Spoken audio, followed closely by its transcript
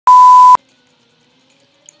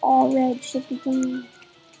All red should be gone.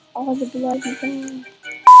 All the blood is gone.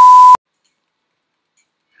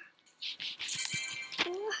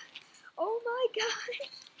 Oh my gosh!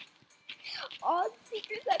 All the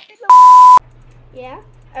secrets have been. Yeah.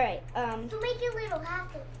 All right. So make it little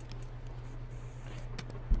happy.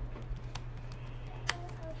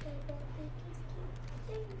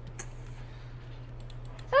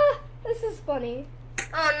 Ah, this is funny.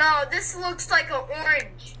 Oh no, this looks like an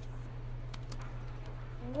orange.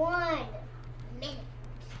 1 minute.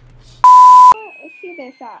 Let's see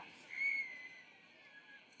their shots.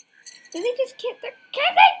 Did they just kick their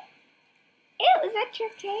camping? Ew, is that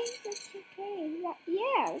Trick K? That's Trick K.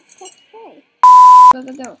 Yeah, it's Trick K. Go,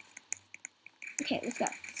 go, go. Okay, let's go.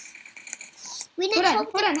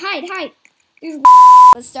 Hold on, hide.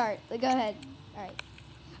 Let's start. Go ahead.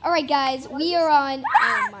 Alright guys, we are on,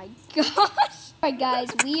 oh my gosh. Alright guys,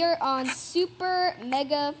 we are on Super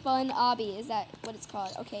Mega Fun Obby. Is that what it's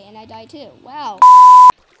called? Okay, and I died too. Wow.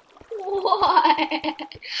 What?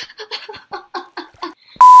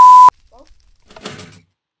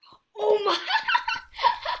 Oh my.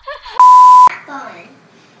 Fun.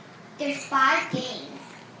 There's 5 games.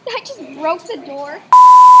 I just broke the door.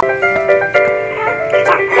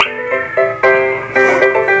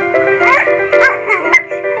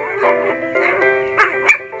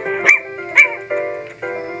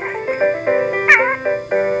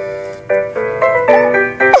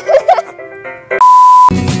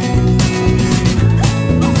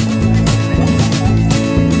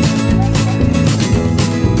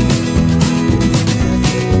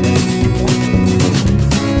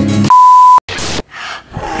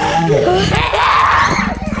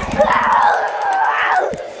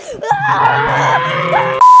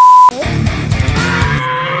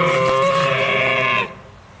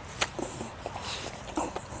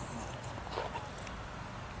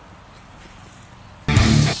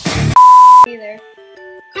 Either.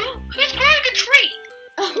 Who's growing a tree?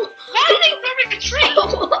 Why are they growing a tree?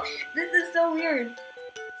 This is so weird.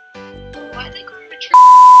 Why are they growing a tree?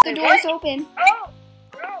 The door's open. Oh.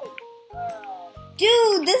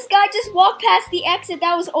 Dude, this guy just walked past the exit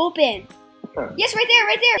that was open. Yes, right there.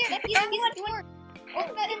 He's on the door.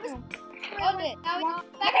 Open that in. Open it. Now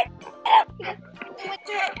back it.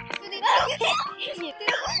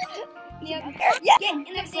 Yeah, and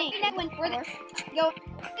I'm saying that one further. Go.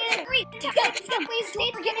 Great. Let's go. Please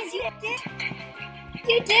stay. Forgiveness. You did.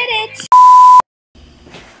 You did it.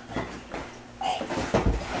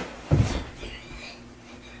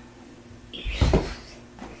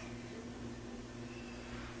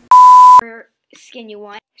 Skin you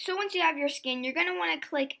want. So once you have your skin, you're gonna want to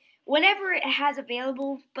click whatever it has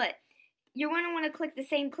available, but you're gonna want to click the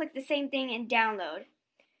same thing and download.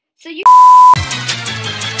 So you.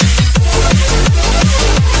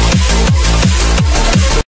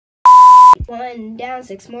 One down,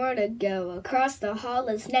 6 more to go. Across the hall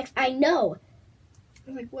is next. I know. I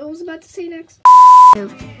was like, what was I about to say next? Go.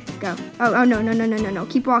 Oh no.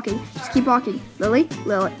 Keep walking. Just keep walking. Lily.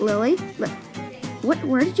 What?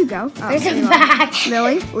 Where did you go? Oh, There's a back.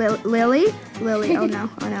 Lily. Oh no.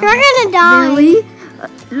 You're gonna die. Lily.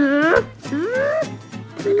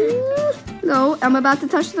 No, I'm about to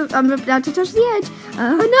touch the edge.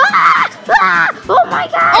 Oh no! Oh my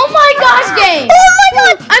god! Oh my gosh, game! Oh my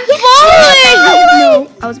god! I'm falling! No,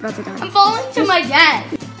 I was about to die. I'm falling to my death.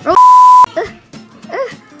 No!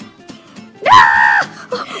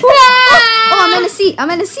 Oh, I'm in a seat. I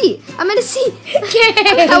was in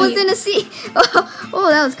a seat. Oh,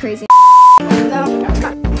 that was crazy.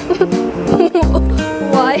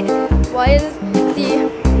 Why is the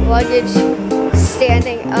luggage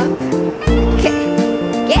standing up?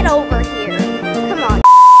 Okay, get over here. Come on.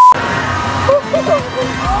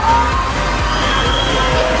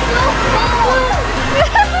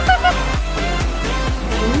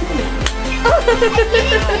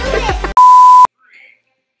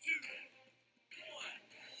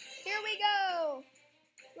 Here we go.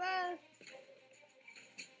 Well,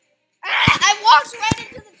 I walked right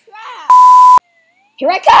into the trap.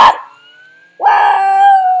 Here I come. Whoa!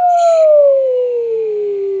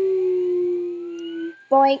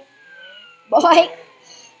 Boink. Boink.